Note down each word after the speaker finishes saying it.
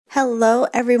Hello,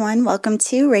 everyone. Welcome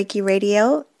to Reiki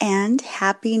Radio and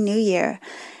Happy New Year.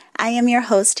 I am your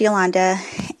host, Yolanda,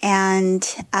 and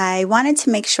I wanted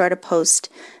to make sure to post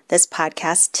this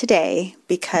podcast today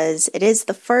because it is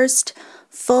the first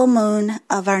full moon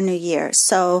of our new year.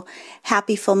 So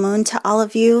happy full moon to all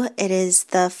of you. It is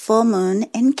the full moon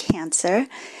in Cancer,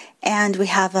 and we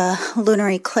have a lunar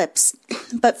eclipse.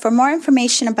 But for more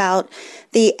information about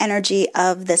the energy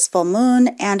of this full moon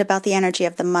and about the energy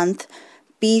of the month,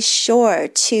 be sure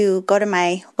to go to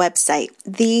my website,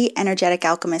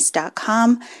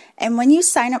 theenergeticalchemist.com. And when you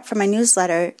sign up for my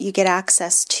newsletter, you get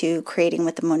access to Creating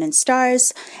with the Moon and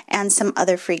Stars and some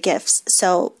other free gifts.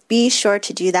 So be sure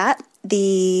to do that.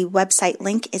 The website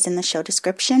link is in the show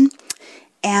description.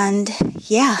 And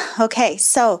okay.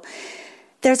 So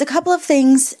there's a couple of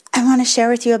things I want to share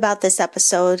with you about this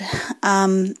episode.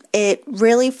 It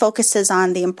really focuses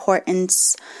on the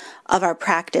importance of our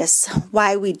practice,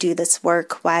 why we do this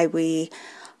work, why we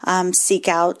seek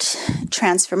out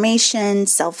transformation,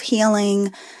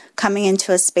 self-healing, coming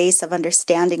into a space of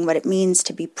understanding what it means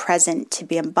to be present, to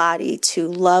be embodied, to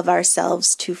love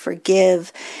ourselves, to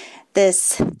forgive,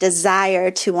 this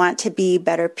desire to want to be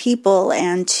better people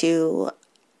and to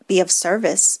be of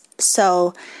service.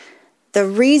 So the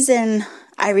reason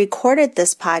I recorded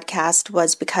this podcast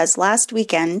was because last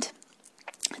weekend,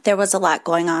 there was a lot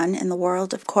going on in the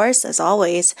world, of course, as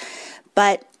always,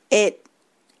 but a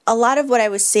lot of what I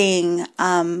was seeing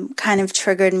kind of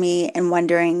triggered me in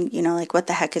wondering, what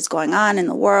the heck is going on in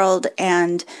the world,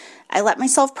 and I let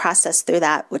myself process through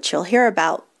that, which you'll hear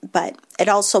about, but it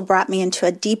also brought me into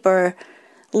a deeper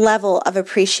level of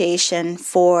appreciation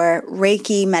for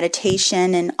Reiki,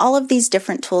 meditation, and all of these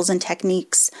different tools and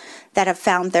techniques that have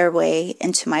found their way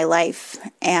into my life.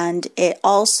 And it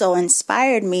also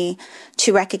inspired me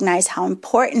to recognize how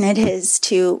important it is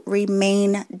to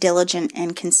remain diligent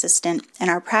and consistent in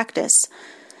our practice.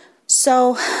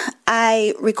 So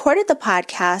I recorded the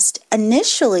podcast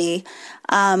initially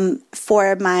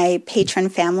for my patron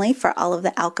family, for all of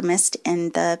the alchemists in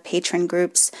the patron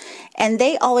groups. And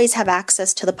they always have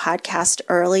access to the podcast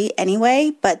early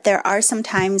anyway, but there are some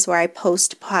times where I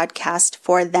post podcast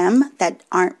for them that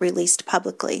aren't released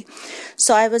publicly.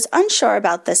 So I was unsure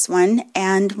about this one,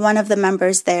 and one of the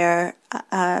members there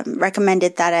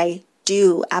recommended that I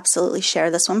do absolutely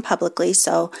share this one publicly.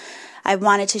 So I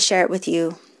wanted to share it with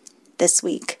you this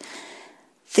week.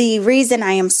 The reason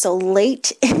I am so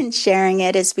late in sharing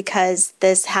it is because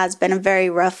this has been a very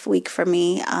rough week for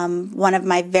me. One of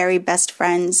my very best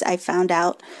friends, I found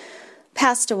out,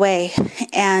 passed away,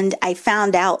 and I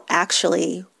found out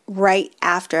actually right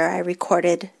after I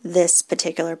recorded this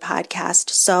particular podcast.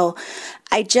 So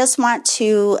I just want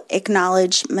to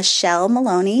acknowledge Michelle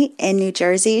Maloney in New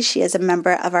Jersey. She is a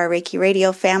member of our Reiki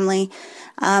Radio family.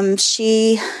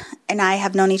 She and I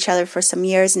have known each other for some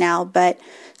years now, but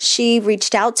she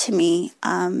reached out to me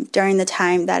during the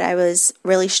time that I was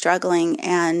really struggling,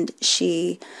 and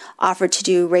she offered to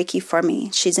do Reiki for me.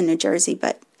 She's in New Jersey,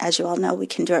 but as you all know, we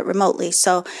can do it remotely.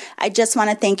 So I just want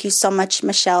to thank you so much,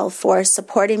 Michelle, for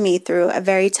supporting me through a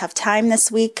very tough time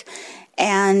this week.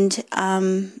 And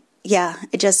I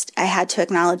had to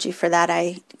acknowledge you for that.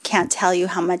 I can't tell you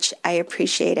how much I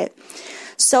appreciate it.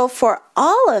 So for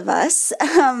all of us,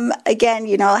 again,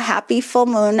 happy full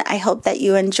moon. I hope that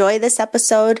you enjoy this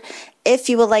episode. If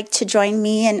you would like to join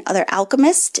me and other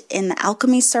alchemists in the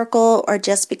Alchemy Circle, or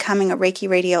just becoming a Reiki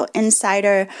Radio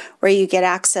insider where you get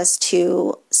access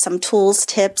to some tools,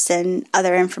 tips, and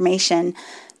other information,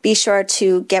 be sure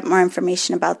to get more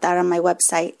information about that on my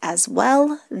website as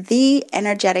well,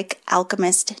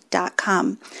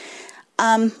 theenergeticalchemist.com.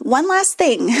 One last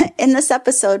thing in this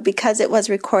episode, because it was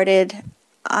recorded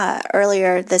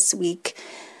earlier this week,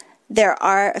 there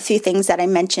are a few things that I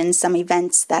mentioned, some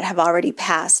events that have already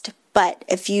passed. But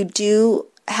if you do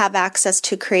have access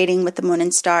to Creating with the Moon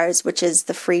and Stars, which is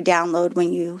the free download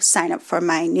when you sign up for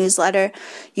my newsletter,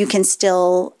 you can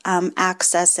still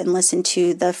access and listen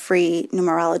to the free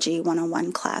Numerology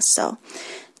 101 class. So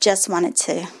just wanted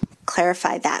to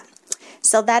clarify that.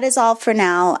 So that is all for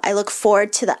now. I look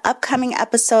forward to the upcoming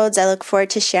episodes. I look forward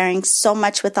to sharing so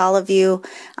much with all of you.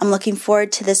 I'm looking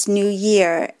forward to this new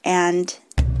year, and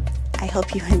I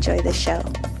hope you enjoy the show.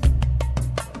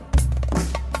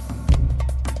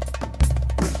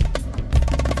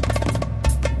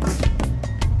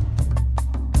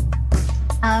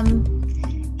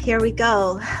 Here we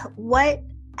go. What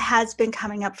has been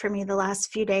coming up for me the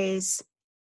last few days?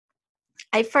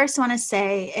 I first want to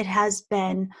say it has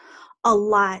been a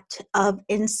lot of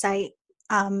insight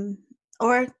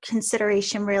or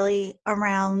consideration really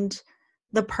around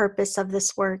the purpose of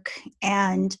this work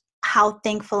and how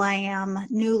thankful I am,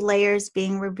 new layers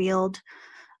being revealed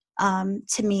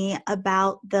to me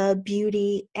about the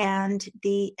beauty and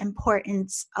the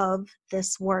importance of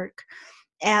this work.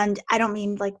 And I don't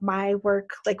mean like my work,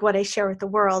 like what I share with the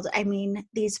world. I mean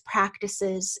these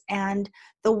practices and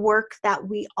the work that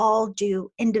we all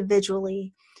do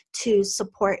individually to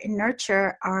support and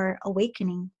nurture our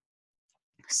awakening.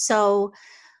 So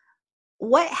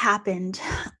what happened,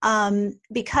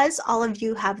 because all of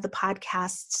you have the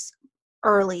podcasts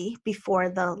early before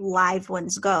the live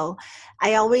ones go,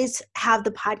 I always have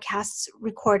the podcasts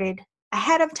recorded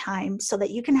ahead of time so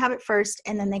that you can have it first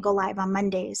and then they go live on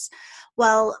Mondays.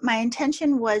 Well, my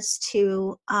intention was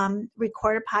to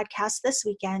record a podcast this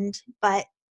weekend, but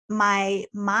my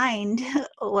mind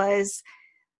was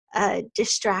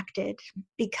distracted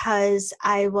because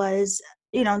I was,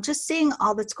 just seeing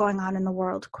all that's going on in the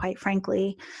world, quite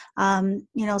frankly,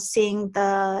 seeing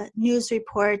the news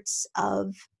reports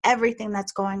of everything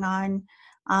that's going on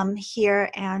here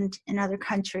and in other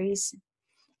countries.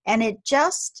 And it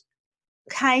just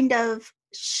kind of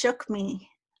shook me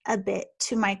a bit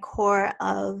to my core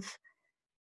of,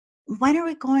 when are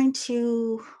we going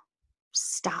to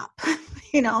stop?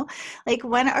 Like,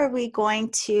 when are we going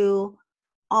to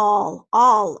all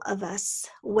of us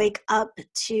wake up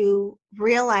to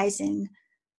realizing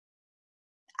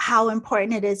how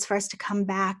important it is for us to come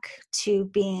back to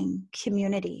being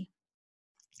community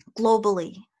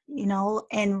globally,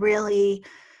 and really,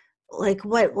 like,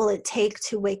 what will it take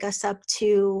to wake us up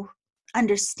to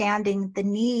understanding the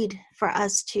need for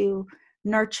us to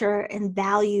nurture and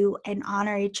value and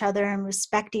honor each other and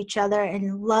respect each other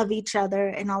and love each other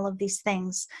and all of these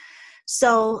things.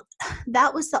 So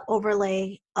that was the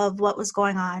overlay of what was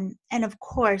going on. And of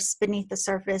course, beneath the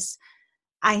surface,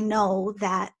 I know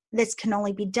that this can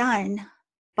only be done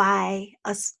by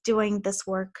us doing this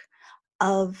work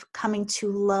of coming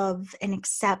to love and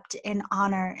accept and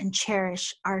honor and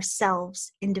cherish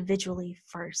ourselves individually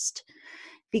first.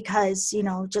 Because,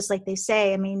 just like they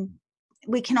say, I mean,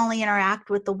 we can only interact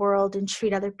with the world and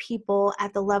treat other people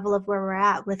at the level of where we're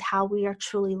at with how we are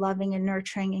truly loving and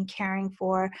nurturing and caring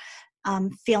for,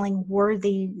 feeling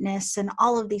worthiness and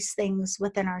all of these things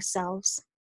within ourselves.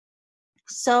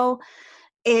 So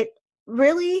it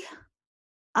really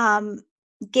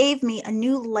gave me a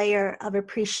new layer of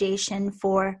appreciation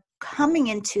for coming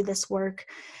into this work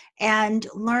and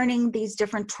learning these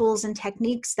different tools and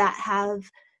techniques that have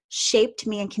shaped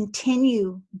me and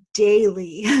continue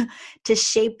daily to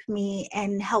shape me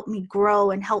and help me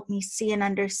grow and help me see and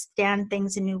understand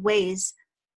things in new ways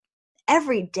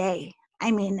every day. I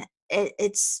mean,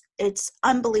 it's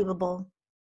unbelievable.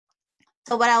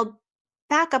 So what I'll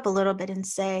back up a little bit and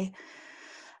say,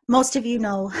 most of you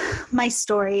know my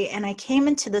story, and I came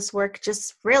into this work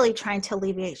just really trying to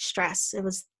alleviate stress. It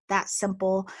was that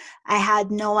simple. I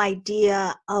had no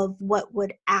idea of what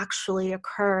would actually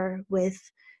occur with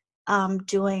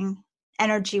doing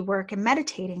energy work and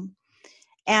meditating.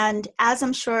 And as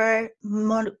I'm sure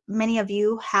many of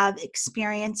you have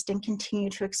experienced and continue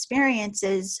to experience,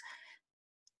 is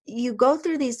you go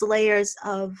through these layers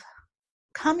of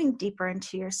coming deeper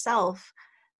into yourself,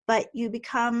 but you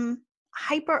become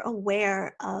hyper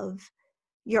aware of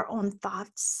your own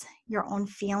thoughts, your own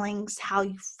feelings, how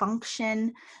you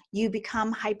function. You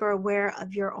become hyper aware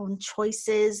of your own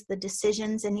choices, the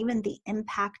decisions, and even the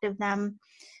impact of them.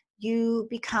 You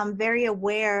become very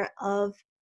aware of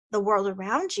the world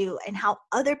around you and how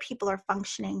other people are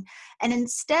functioning. And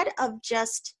instead of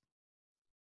just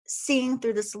seeing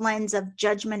through this lens of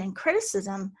judgment and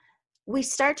criticism, we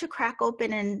start to crack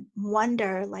open and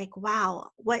wonder, like, wow,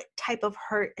 what type of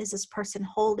hurt is this person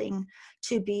holding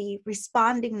to be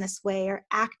responding this way or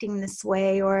acting this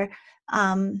way, or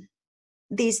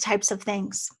these types of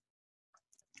things.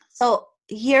 So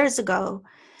years ago,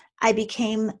 I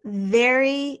became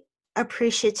very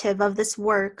appreciative of this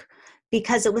work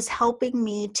because it was helping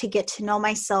me to get to know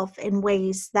myself in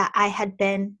ways that I had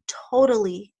been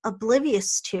totally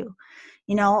oblivious to.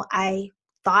 I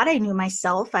thought I knew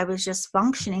myself. I was just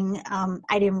functioning.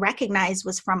 I didn't recognize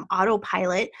was from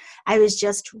autopilot. I was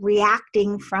just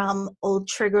reacting from old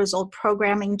triggers, old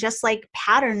programming, just like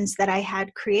patterns that I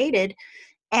had created.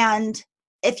 And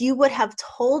if you would have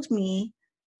told me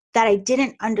that I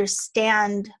didn't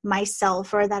understand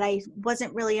myself, or that I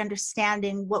wasn't really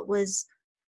understanding what was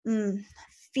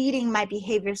feeding my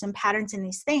behaviors and patterns in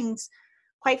these things,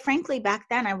 quite frankly, back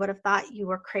then I would have thought you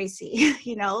were crazy.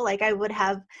 Like, I would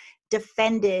have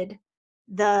defended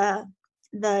the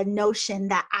notion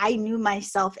that I knew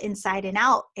myself inside and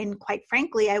out. And quite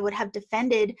frankly, I would have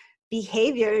defended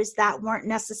behaviors that weren't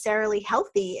necessarily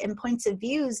healthy and points of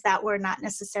views that were not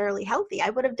necessarily healthy. I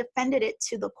would have defended it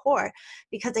to the core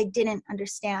because I didn't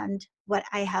understand what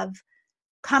I have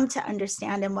come to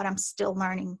understand and what I'm still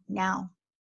learning now.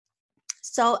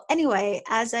 So anyway,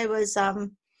 as I was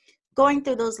going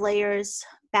through those layers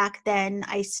back then,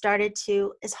 I started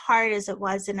to, as hard as it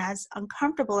was and as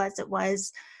uncomfortable as it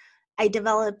was, I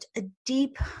developed a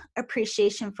deep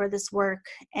appreciation for this work.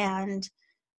 And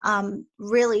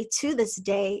really, to this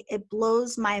day, it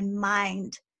blows my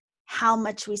mind how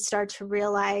much we start to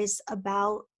realize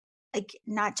about, like,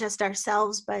 not just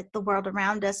ourselves, but the world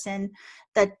around us, and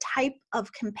the type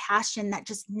of compassion that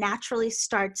just naturally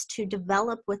starts to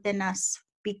develop within us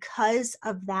because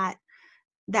of that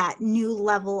new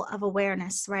level of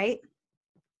awareness, right?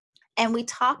 And we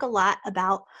talk a lot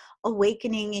about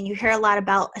awakening, and you hear a lot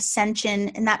about ascension,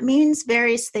 and that means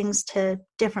various things to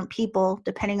different people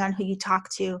depending on who you talk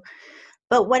to.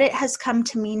 But what it has come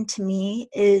to mean to me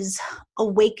is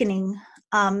awakening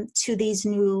to these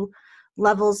new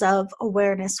levels of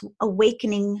awareness,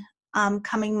 awakening,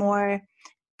 coming more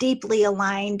deeply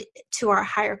aligned to our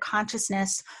higher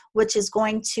consciousness, which is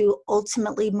going to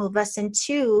ultimately move us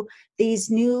into these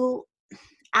new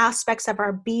aspects of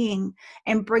our being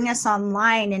and bring us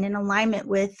online and in alignment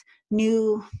with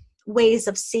new ways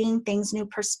of seeing things, new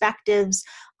perspectives,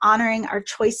 honoring our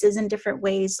choices in different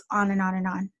ways, on and on and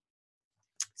on.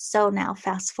 So now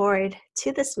fast forward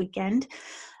to this weekend,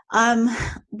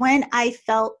 when I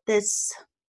felt this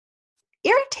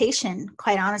irritation,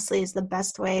 quite honestly, is the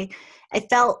best way. I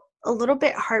felt a little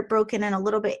bit heartbroken and a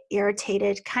little bit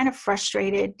irritated, kind of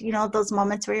frustrated. You know, those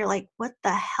moments where you're like, what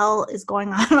the hell is going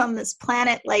on this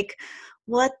planet? Like,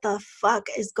 what the fuck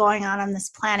is going on this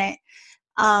planet?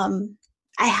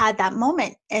 I had that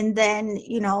moment. And then,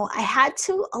 you know, I had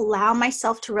to allow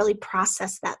myself to really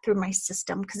process that through my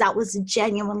system, because that was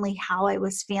genuinely how I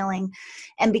was feeling.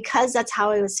 And because that's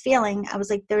how I was feeling, I was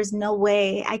like, there's no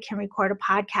way I can record a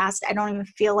podcast. I don't even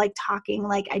feel like talking.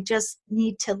 Like, I just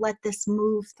need to let this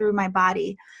move through my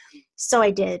body. So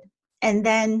I did. And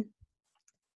then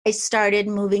I started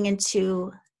moving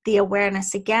into the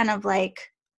awareness again of like,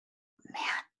 man,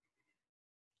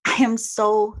 I am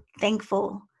so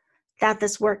thankful that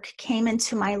this work came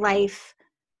into my life,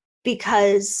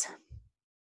 because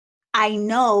I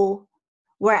know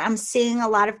where I'm seeing a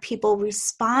lot of people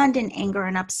respond in anger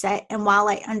and upset. And while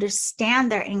I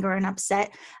understand their anger and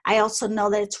upset, I also know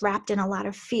that it's wrapped in a lot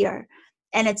of fear.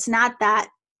 And it's not that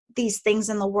these things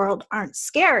in the world aren't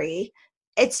scary.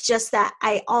 It's just that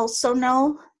I also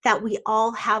know that we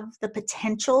all have the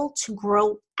potential to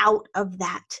grow out of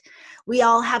that. We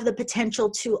all have the potential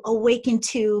to awaken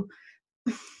to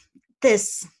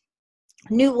this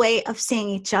new way of seeing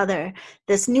each other,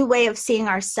 this new way of seeing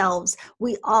ourselves.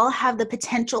 We all have the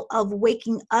potential of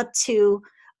waking up to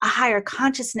a higher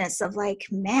consciousness of like,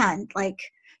 man, like,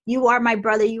 you are my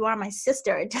brother, you are my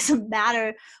sister. It doesn't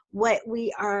matter what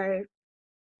we are,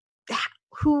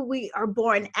 who we are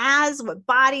born as, what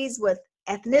bodies, with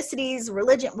ethnicities,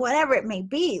 religion, whatever it may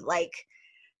be. Like,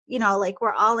 you know, like,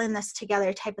 we're all in this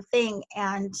together type of thing.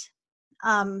 And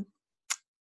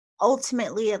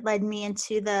ultimately it led me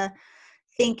into the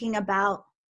thinking about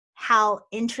how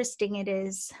interesting it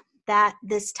is that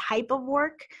this type of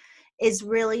work is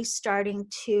really starting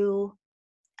to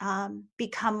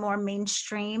become more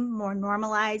mainstream, more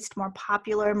normalized, more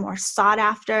popular, more sought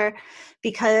after,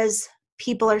 because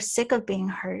people are sick of being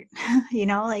hurt. You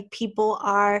know, like, people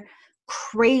are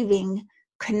craving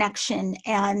connection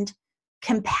and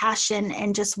compassion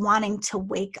and just wanting to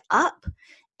wake up.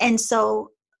 And so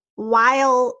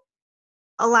while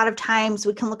a lot of times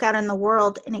we can look out in the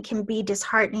world and it can be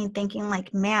disheartening, thinking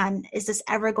like, man, is this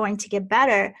ever going to get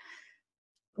better?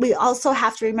 We also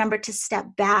have to remember to step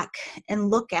back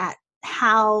and look at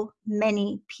how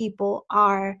many people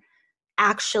are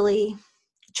actually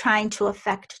trying to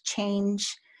affect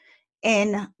change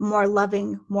in more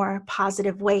loving, more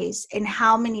positive ways, and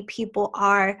how many people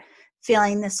are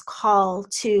feeling this call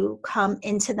to come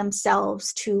into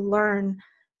themselves, to learn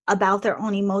about their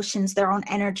own emotions, their own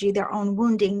energy, their own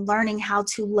wounding, learning how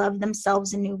to love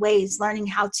themselves in new ways, learning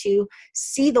how to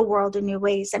see the world in new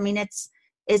ways. I mean,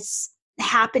 it's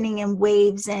happening in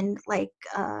waves, and like,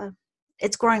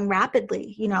 it's growing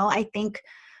rapidly. You know, I think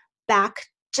back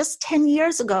just 10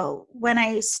 years ago when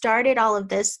I started all of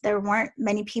this, there weren't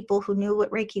many people who knew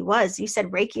what Reiki was. You said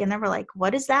Reiki and they were like,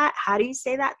 what is that? How do you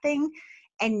say that thing?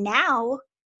 And now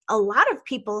a lot of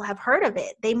people have heard of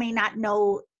it. They may not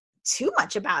know too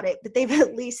much about it, but they've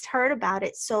at least heard about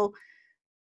it. So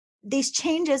these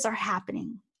changes are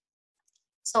happening.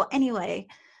 So anyway,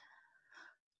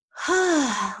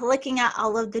 looking at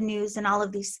all of the news and all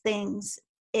of these things,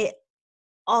 it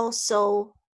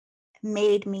also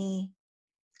made me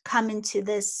come into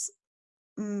this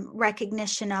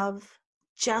recognition of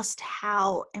just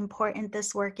how important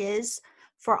this work is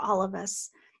for all of us,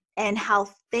 and how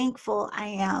thankful I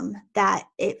am that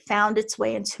it found its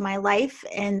way into my life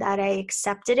and that I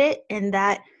accepted it, and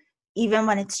that even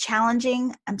when it's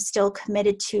challenging, I'm still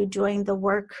committed to doing the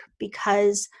work,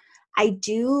 because I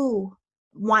do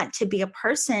want to be a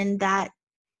person that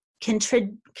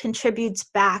contributes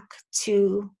back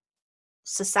to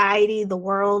society, the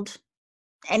world,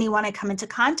 anyone I come into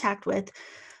contact with,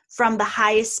 from the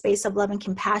highest space of love and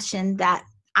compassion that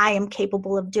I am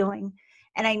capable of doing.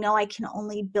 And I know I can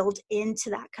only build into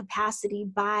that capacity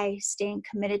by staying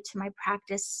committed to my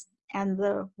practice and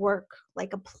the work,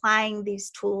 like applying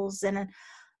these tools and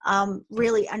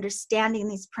really understanding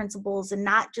these principles, and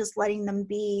not just letting them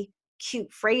be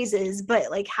cute phrases, but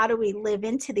like, how do we live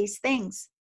into these things?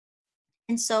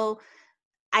 And so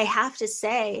I have to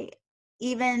say,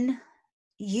 even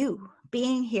you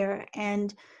being here,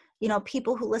 and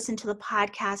people who listen to the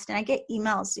podcast, and I get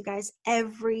emails, you guys,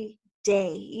 every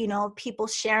day, people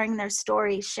sharing their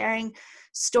stories, sharing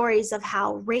stories of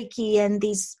how Reiki and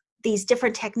these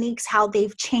different techniques, how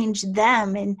they've changed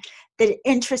them, and the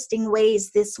interesting ways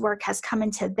this work has come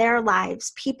into their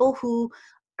lives, people who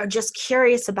are just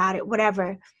curious about it,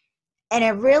 whatever. And I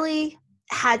really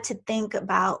had to think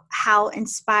about how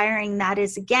inspiring that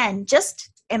is, again, just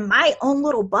in my own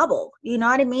little bubble, you know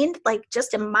what I mean? Like,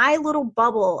 just in my little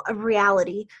bubble of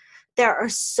reality, there are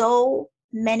so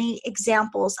many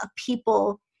examples of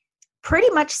people pretty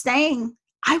much saying,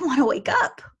 I want to wake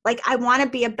up. Like, I want to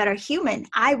be a better human.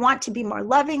 I want to be more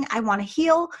loving. I want to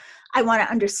heal. I want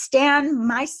to understand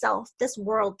myself, this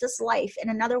world, this life in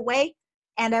another way.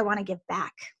 And I want to give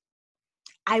back.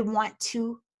 I want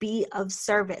to be of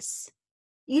service.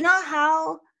 You know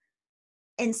how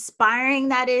inspiring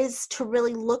that is to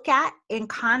really look at, in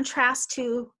contrast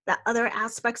to the other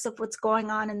aspects of what's going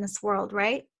on in this world,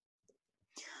 right?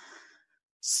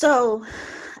 So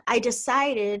I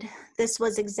decided this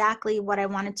was exactly what I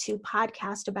wanted to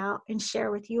podcast about and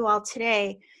share with you all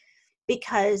today,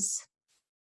 because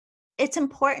it's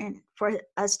important for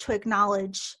us to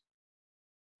acknowledge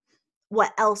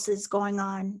what else is going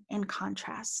on in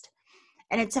contrast.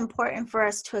 And it's important for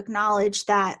us to acknowledge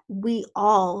that we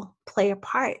all play a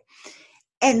part.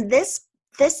 And this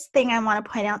thing I want to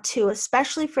point out too,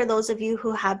 especially for those of you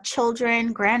who have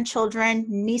children, grandchildren,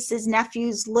 nieces,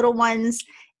 nephews, little ones,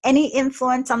 any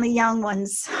influence on the young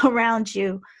ones around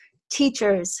you,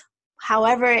 teachers,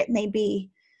 however it may be,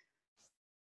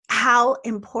 how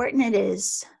important it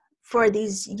is for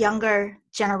these younger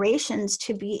generations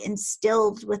to be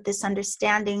instilled with this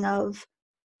understanding of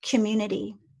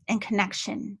community and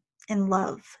connection and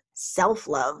love,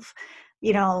 self-love,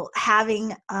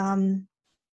 having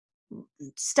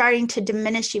starting to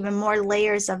diminish even more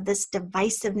layers of this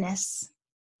divisiveness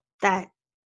that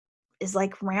is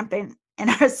like rampant in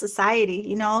our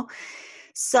society,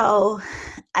 So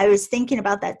I was thinking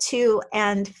about that too.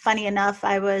 And funny enough,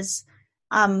 I was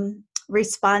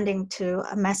responding to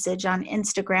a message on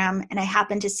Instagram, and I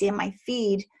happened to see in my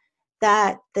feed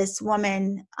that this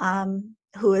woman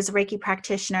who is a Reiki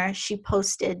practitioner, she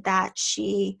posted that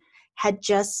she had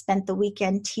just spent the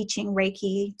weekend teaching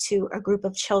Reiki to a group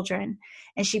of children.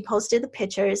 And she posted the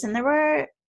pictures, and there were,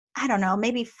 I don't know,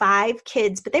 maybe 5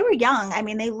 kids, but they were young. I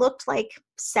mean, they looked like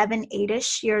 7,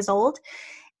 8-ish years old.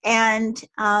 And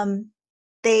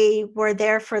they were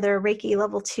there for their Reiki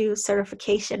level 2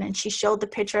 certification. And she showed the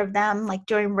picture of them like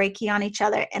doing Reiki on each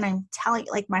other. And I'm telling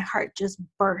you, like, my heart just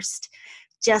burst,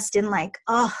 just in like,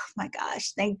 oh my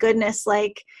gosh, thank goodness,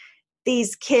 like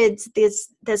these kids,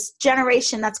 this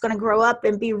generation that's going to grow up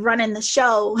and be running the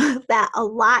show, that a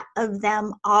lot of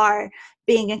them are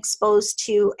being exposed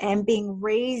to and being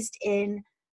raised in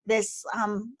this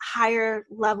higher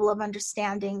level of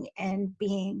understanding and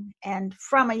being, and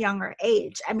from a younger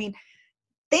age. I mean,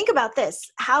 think about this.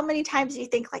 How many times do you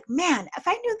think like, man, if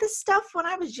I knew this stuff when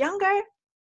I was younger,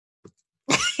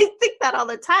 I think that all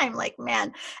the time, like,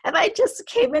 man, if I just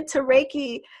came into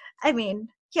Reiki, I mean,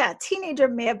 yeah, teenager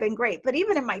may have been great, but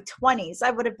even in my 20s,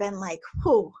 I would have been like,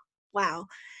 whew, wow.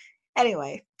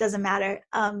 Anyway, doesn't matter.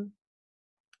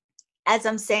 As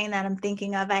I'm saying that, I'm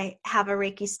thinking of, I have a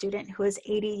Reiki student who is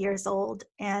 80 years old,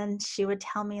 and she would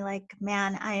tell me like,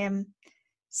 man, I am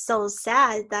so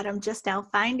sad that I'm just now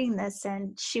finding this.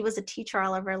 And she was a teacher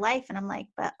all of her life. And I'm like,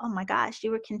 but oh my gosh,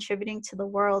 you were contributing to the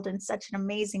world in such an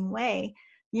amazing way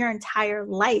your entire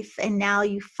life. And now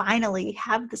you finally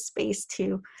have the space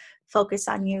to focus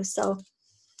on you. So,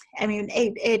 I mean,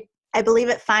 I believe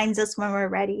it finds us when we're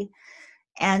ready.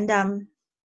 And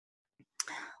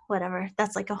whatever,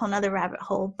 that's like a whole nother rabbit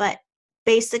hole. But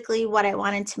basically what I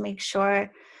wanted to make sure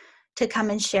to come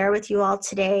and share with you all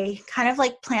today, kind of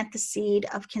like plant the seed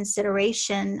of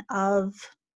consideration of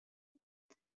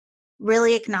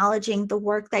really acknowledging the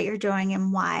work that you're doing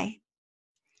and why,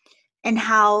 and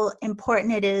how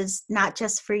important it is, not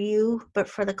just for you, but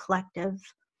for the collective.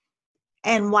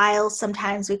 And while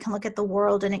sometimes we can look at the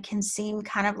world and it can seem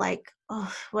kind of like,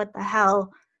 oh, what the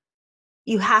hell?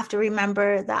 You have to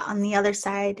remember that on the other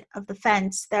side of the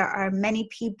fence, there are many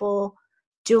people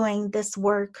doing this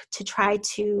work to try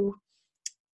to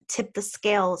tip the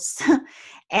scales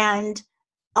and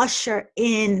usher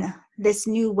in this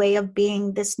new way of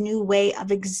being, this new way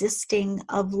of existing,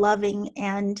 of loving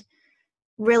and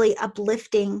really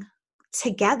uplifting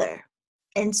together.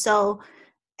 And so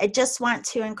I just want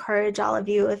to encourage all of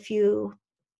you, if you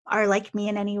are like me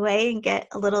in any way and get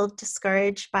a little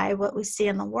discouraged by what we see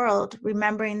in the world,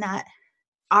 remembering that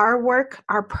our work,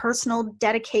 our personal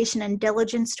dedication and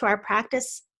diligence to our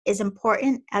practice is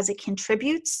important as it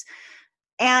contributes.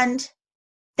 And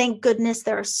thank goodness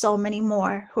there are so many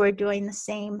more who are doing the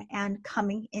same and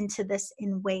coming into this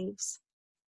in waves.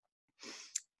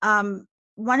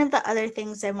 One of the other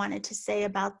things I wanted to say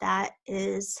about that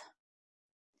is,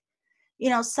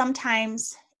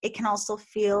 sometimes it can also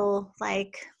feel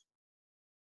like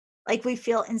we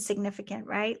feel insignificant,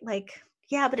 right? Like,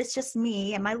 yeah, but it's just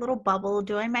me and my little bubble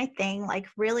doing my thing. Like,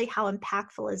 really, how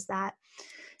impactful is that?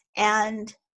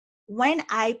 And when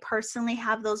I personally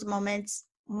have those moments,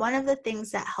 one of the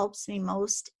things that helps me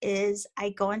most is I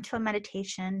go into a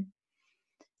meditation,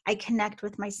 I connect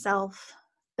with myself,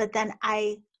 but then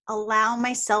I allow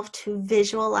myself to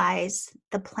visualize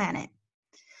the planet.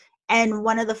 And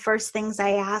one of the first things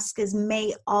I ask is,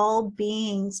 may all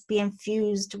beings be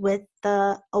infused with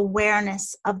the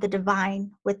awareness of the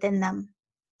divine within them.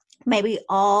 May we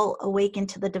all awaken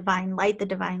to the divine light, the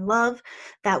divine love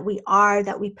that we are,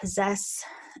 that we possess.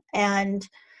 And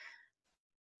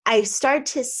I start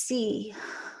to see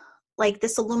like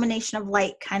this illumination of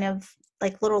light, kind of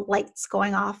like little lights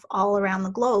going off all around the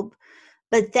globe.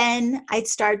 But then I'd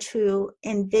start to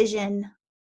envision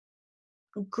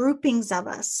groupings of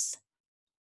us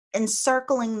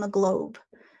encircling the globe,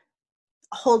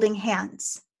 holding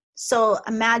hands. So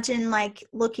imagine like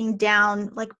looking down,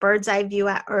 like bird's eye view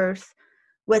at Earth,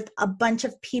 with a bunch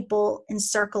of people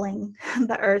encircling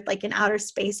the Earth, like in outer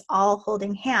space, all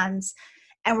holding hands.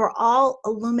 And we're all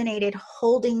illuminated,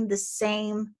 holding the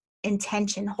same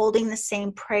intention, holding the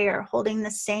same prayer, holding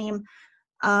the same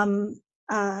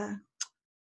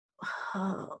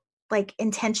like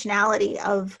intentionality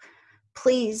of,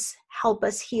 please help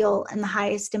us heal in the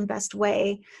highest and best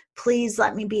way. Please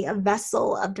let me be a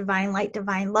vessel of divine light,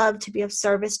 divine love, to be of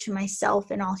service to myself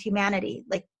and all humanity.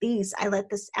 Like these, I let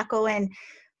this echo in.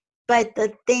 But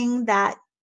the thing that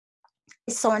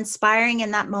is so inspiring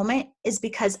in that moment is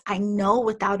because I know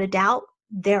without a doubt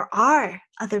there are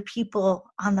other people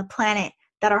on the planet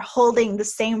that are holding the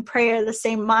same prayer, the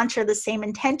same mantra, the same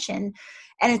intention.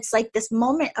 And it's like this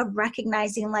moment of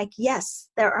recognizing, like, yes,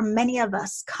 there are many of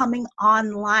us coming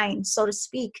online, so to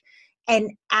speak, and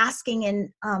asking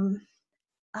and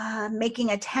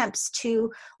making attempts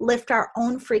to lift our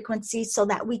own frequency so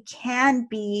that we can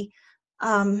be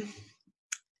an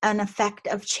effect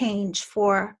of change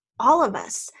for all of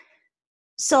us.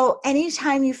 So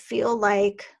anytime you feel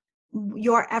like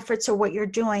your efforts or what you're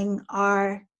doing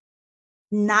are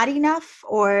not enough,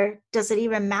 or does it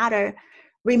even matter,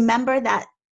 remember that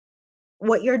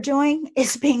what you're doing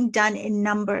is being done in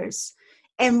numbers.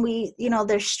 And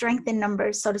there's strength in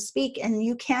numbers, so to speak. And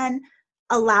you can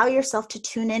allow yourself to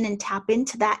tune in and tap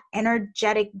into that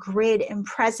energetic grid and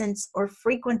presence or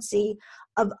frequency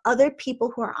of other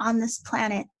people who are on this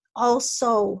planet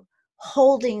also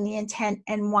holding the intent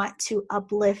and want to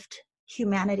uplift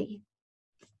humanity.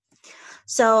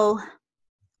 So,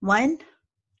 one,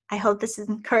 I hope this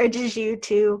encourages you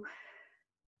to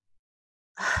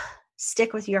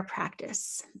stick with your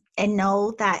practice and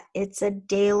know that it's a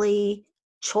daily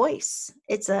choice.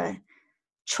 It's a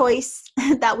choice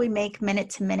that we make minute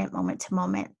to minute, moment to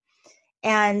moment.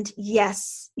 And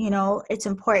yes, it's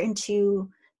important to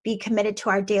be committed to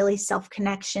our daily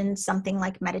self-connection, something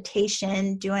like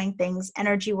meditation, doing things,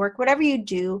 energy work, whatever you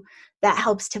do that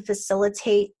helps to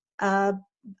facilitate a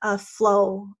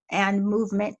flow and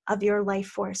movement of your life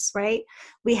force, right?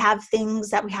 We have things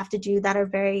that we have to do that are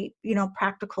very,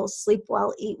 practical: sleep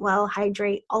well, eat well,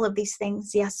 hydrate, all of these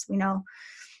things. Yes, we know.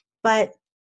 But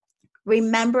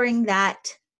remembering that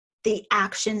the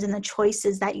actions and the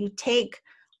choices that you take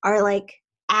are like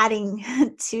adding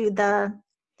to the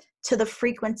to the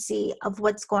frequency of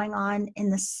what's going on in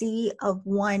the sea of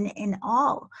one and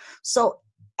all. So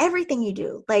everything you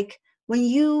do, like when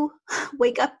you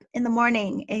wake up in the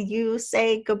morning and you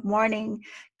say good morning,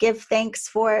 give thanks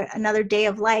for another day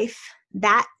of life,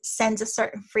 that sends a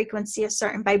certain frequency, a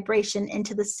certain vibration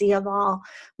into the sea of all.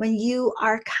 When you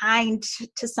are kind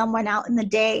to someone out in the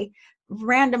day,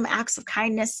 random acts of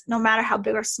kindness, no matter how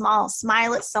big or small,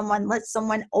 smile at someone, let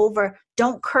someone over,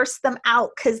 don't curse them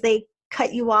out because they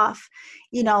cut you off,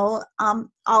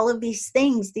 all of these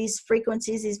things, these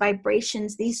frequencies, these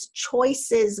vibrations, these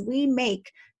choices we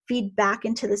make feed back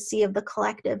into the sea of the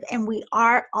collective. And we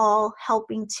are all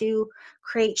helping to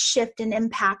create shift and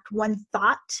impact, one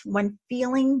thought, one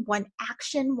feeling, one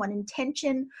action, one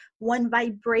intention, one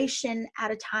vibration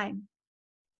at a time.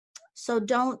 So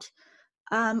don't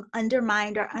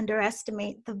undermine or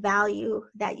underestimate the value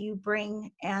that you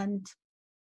bring. And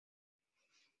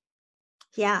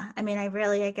yeah, I mean,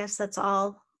 I guess that's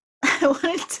all I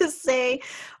wanted to say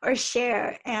or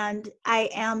share. And I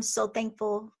am so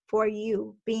thankful for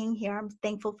you being here. I'm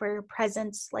thankful for your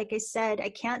presence. Like I said, I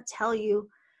can't tell you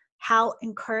how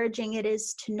encouraging it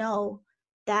is to know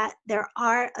that there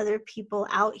are other people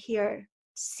out here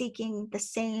seeking the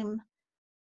same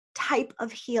type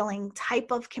of healing,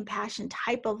 type of compassion,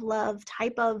 type of love,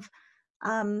 type of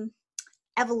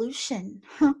evolution,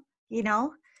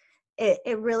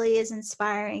 It really is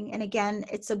inspiring. And again,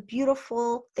 it's a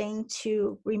beautiful thing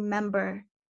to remember,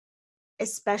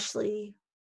 especially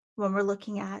when we're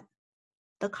looking at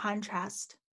the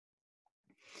contrast.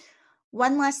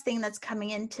 One last thing that's coming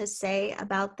in to say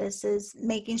about this is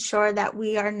making sure that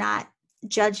we are not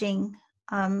judging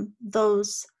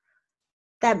those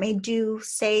that may do,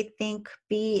 say, think,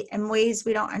 be in ways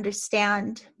we don't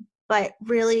understand, but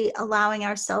really allowing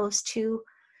ourselves to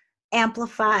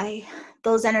amplify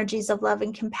those energies of love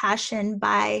and compassion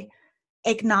by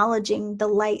acknowledging the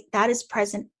light that is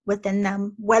present within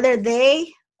them, whether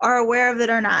they are aware of it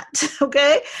or not,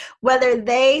 okay? Whether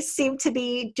they seem to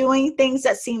be doing things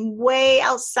that seem way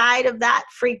outside of that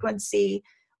frequency,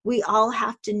 we all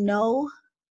have to know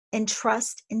and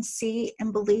trust and see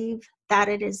and believe that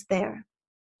it is there.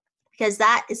 Because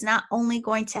that is not only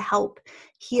going to help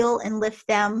heal and lift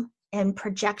them in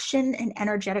projection and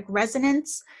energetic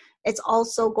resonance, it's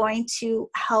also going to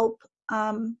help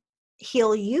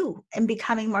heal you and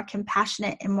becoming more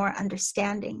compassionate and more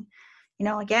understanding.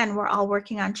 Again, we're all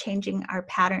working on changing our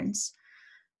patterns.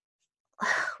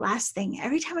 Last thing,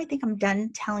 every time I think I'm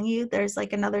done telling you, there's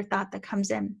like another thought that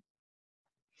comes in.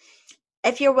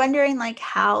 If you're wondering like,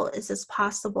 how is this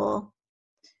possible?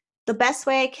 The best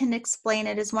way I can explain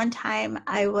it is one time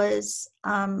I was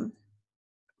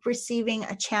receiving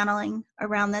a channeling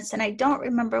around this, and I don't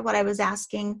remember what I was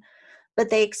asking,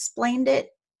 but they explained it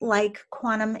like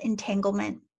quantum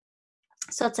entanglement.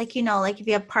 So it's like, like if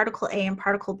you have particle A and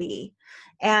particle B,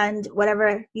 and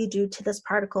whatever you do to this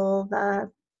particle,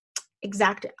 the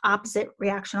exact opposite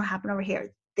reaction will happen over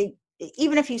here.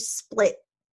 Even if you split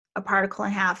a particle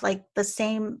in half, like the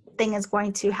same thing is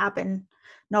going to happen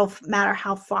no matter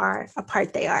how far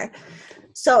apart they are.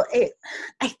 So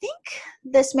I think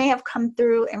this may have come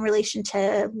through in relation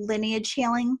to lineage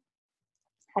healing.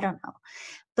 I don't know.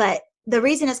 But the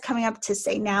reason it's coming up to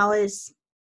say now is,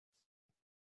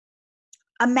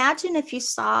 imagine if you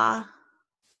saw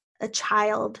a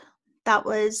child that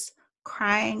was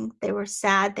crying, they were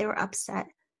sad, they were upset.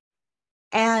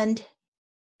 And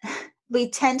we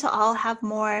tend to all have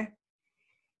more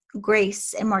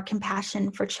grace and more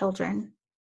compassion for children.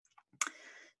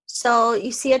 So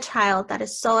you see a child that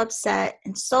is so upset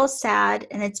and so sad,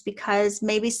 and it's because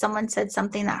maybe someone said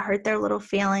something that hurt their little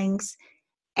feelings,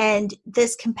 and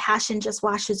this compassion just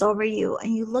washes over you.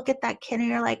 And you look at that kid and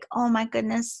you're like, oh my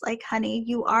goodness, like, honey,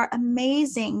 you are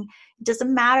amazing. It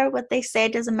doesn't matter what they say.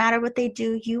 It doesn't matter what they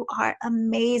do. You are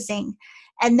amazing.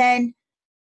 And then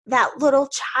that little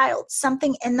child,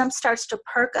 something in them starts to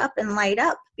perk up and light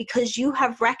up because you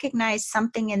have recognized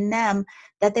something in them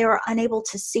that they were unable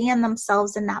to see in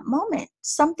themselves in that moment.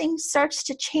 Something starts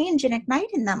to change and ignite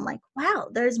in them, like, wow,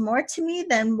 there's more to me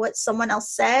than what someone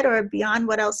else said or beyond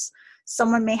what else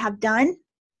someone may have done.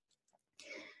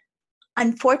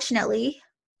 Unfortunately,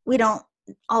 we don't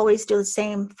always do the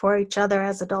same for each other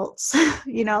as adults.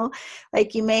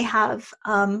 Like you may have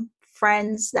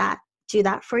friends that do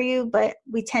that for you, but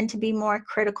we tend to be more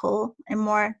critical and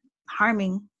more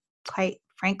harming, quite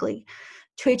frankly,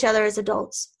 to each other as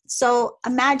adults. So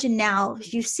imagine now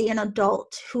you see an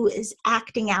adult who is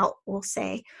acting out, we'll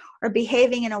say, or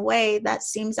behaving in a way that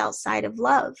seems outside of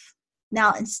love.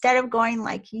 Now, instead of going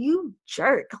like, you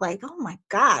jerk, like, oh my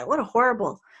God, what a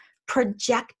horrible,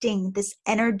 projecting this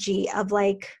energy of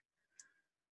like,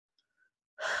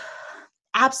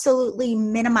 absolutely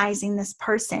minimizing this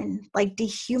person, like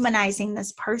dehumanizing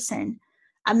this person,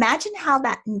 imagine how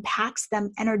that impacts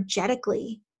them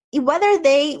energetically. Whether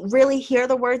they really hear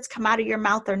the words come out of your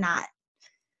mouth or not,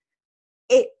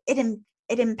 it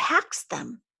impacts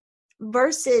them.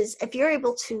 Versus if you're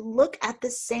able to look at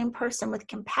the same person with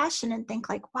compassion and think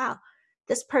like, wow,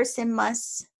 this person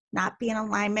must not be in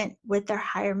alignment with their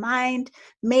higher mind.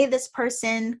 May this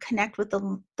person connect with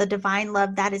the divine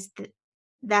love that is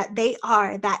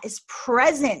that is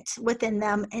present within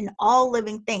them in all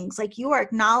living things. Like you are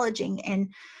acknowledging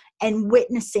and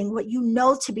witnessing what you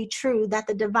know to be true, that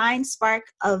the divine spark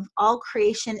of all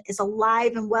creation is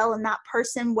alive and well in that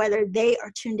person, whether they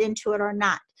are tuned into it or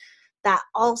not. That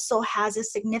also has a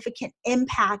significant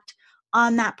impact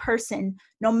on that person,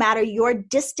 no matter your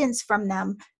distance from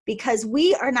them, because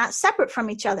we are not separate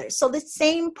from each other. So the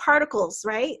same particles,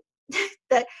 right?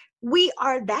 That we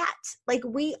are that. Like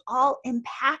we all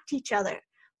impact each other.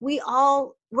 We're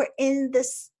in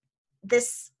this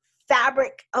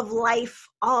fabric of life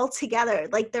all together.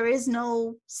 Like there is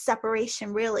no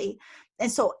separation really.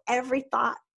 And so every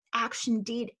thought, action,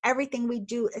 deed, everything we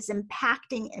do is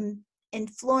impacting and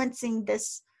influencing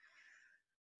this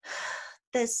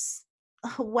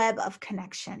web of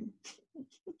connection.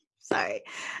 Sorry,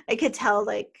 I could tell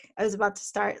like I was about to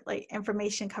start like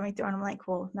information coming through and I'm like,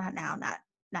 well, not now,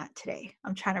 not today.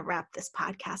 I'm trying to wrap this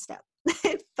podcast up.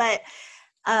 But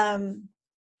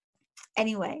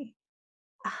anyway,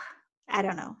 I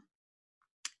don't know.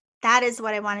 That is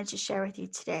what I wanted to share with you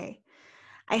today.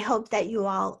 I hope that you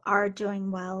all are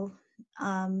doing well.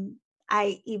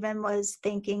 I even was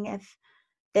thinking if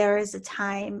there is a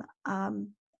time,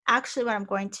 actually what I'm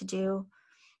going to do,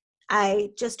 I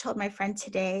just told my friend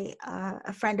today,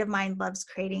 a friend of mine loves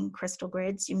creating crystal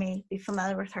grids. You may be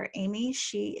familiar with her, Amy.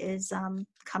 She is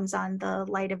comes on the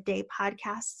Light of Day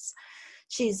podcasts.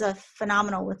 She's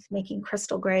phenomenal with making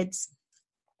crystal grids.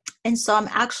 And so I'm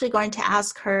actually going to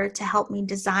ask her to help me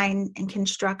design and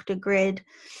construct a grid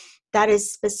that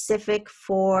is specific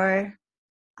for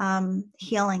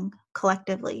healing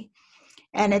collectively.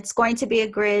 And it's going to be a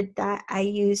grid that I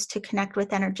use to connect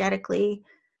with energetically.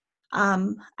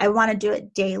 I want to do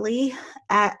it daily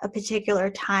at a particular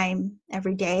time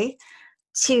every day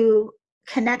to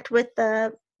connect with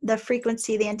the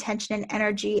frequency, the intention, and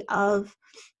energy of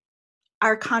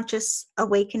our conscious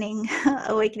awakening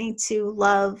to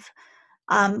love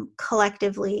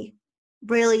collectively,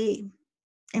 really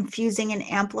infusing and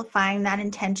amplifying that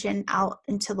intention out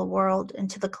into the world,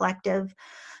 into the collective.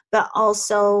 But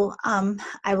also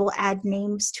I will add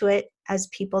names to it as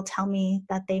people tell me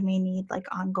that they may need like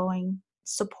ongoing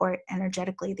support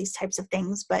energetically, these types of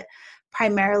things. But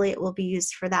primarily it will be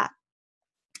used for that.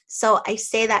 So I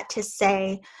say that to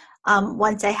say,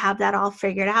 once I have that all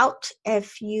figured out,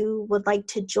 if you would like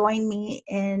to join me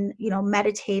in,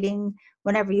 meditating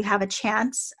whenever you have a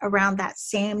chance around that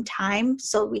same time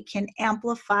so we can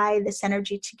amplify this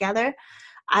energy together,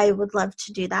 I would love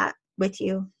to do that with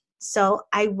you. So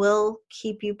I will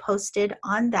keep you posted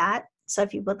on that. So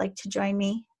if you would like to join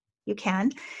me, you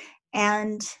can.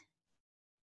 And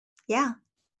yeah,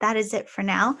 that is it for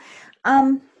now.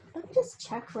 Let me just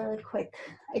check really quick.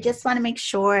 I just want to make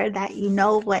sure that you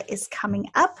know what is coming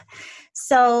up.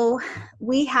 So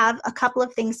we have a couple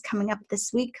of things coming up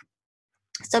this week.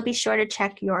 So be sure to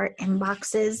check your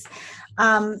inboxes.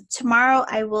 Tomorrow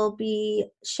I will be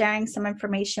sharing some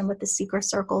information with the Seeker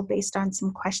Circle based on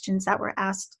some questions that were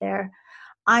asked there.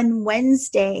 On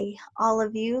Wednesday, all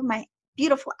of you, my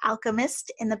beautiful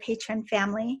alchemist in the patron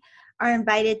family, are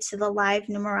invited to the live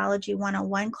Numerology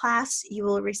 101 class. You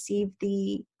will receive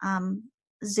the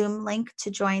Zoom link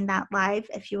to join that live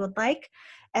if you would like.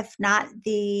 If not,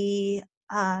 the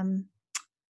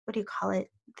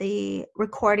the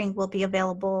recording will be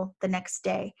available the next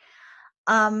day.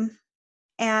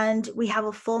 And we have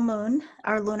a full moon,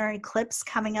 our lunar eclipse,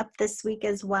 coming up this week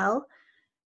as well.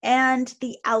 And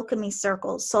the Alchemy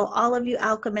Circle. So all of you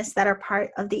alchemists that are part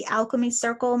of the Alchemy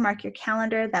Circle, mark your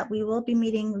calendar that we will be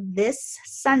meeting this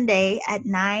Sunday at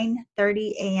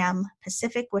 9:30 a.m.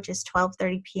 Pacific, which is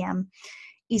 12:30 p.m.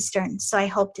 Eastern. So I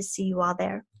hope to see you all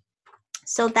there.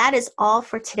 So that is all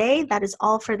for today. That is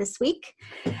all for this week.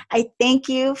 I thank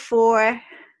you for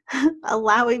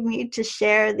allowing me to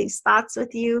share these thoughts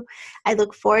with you. I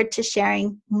look forward to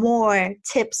sharing more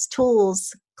tips,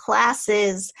 tools,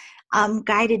 classes,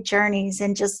 guided journeys,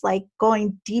 and just like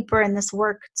going deeper in this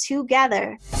work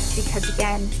together, because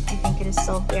again, I think it is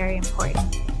so very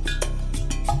important.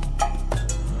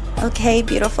 Okay,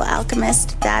 beautiful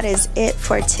alchemist, that is it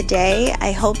for today.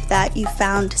 I hope that you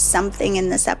found something in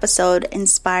this episode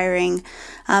inspiring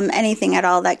anything at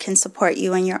all that can support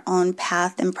you in your own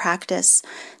path and practice.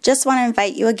 Just want to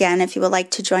invite you again, if you would like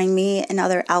to join me and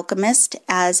other alchemists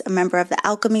as a member of the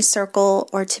Alchemy Circle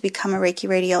or to become a Reiki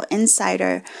Radio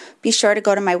Insider, be sure to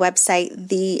go to my website,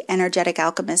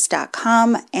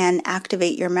 theenergeticalchemist.com, and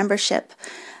activate your membership.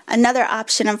 Another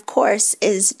option, of course,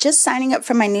 is just signing up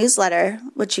for my newsletter,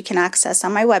 which you can access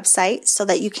on my website so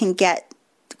that you can get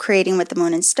Creating with the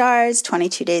Moon and Stars,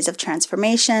 22 Days of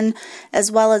Transformation,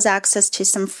 as well as access to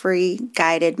some free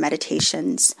guided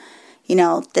meditations. You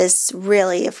know, this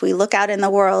really, if we look out in the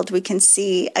world, we can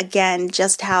see again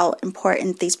just how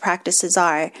important these practices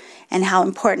are and how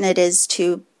important it is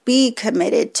to be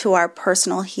committed to our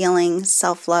personal healing,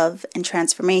 self-love, and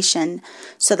transformation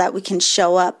so that we can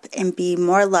show up and be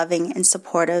more loving and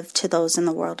supportive to those in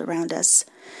the world around us.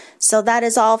 So that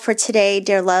is all for today,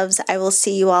 dear loves. I will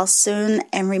see you all soon,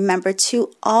 and remember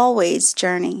to always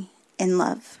journey in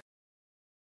love.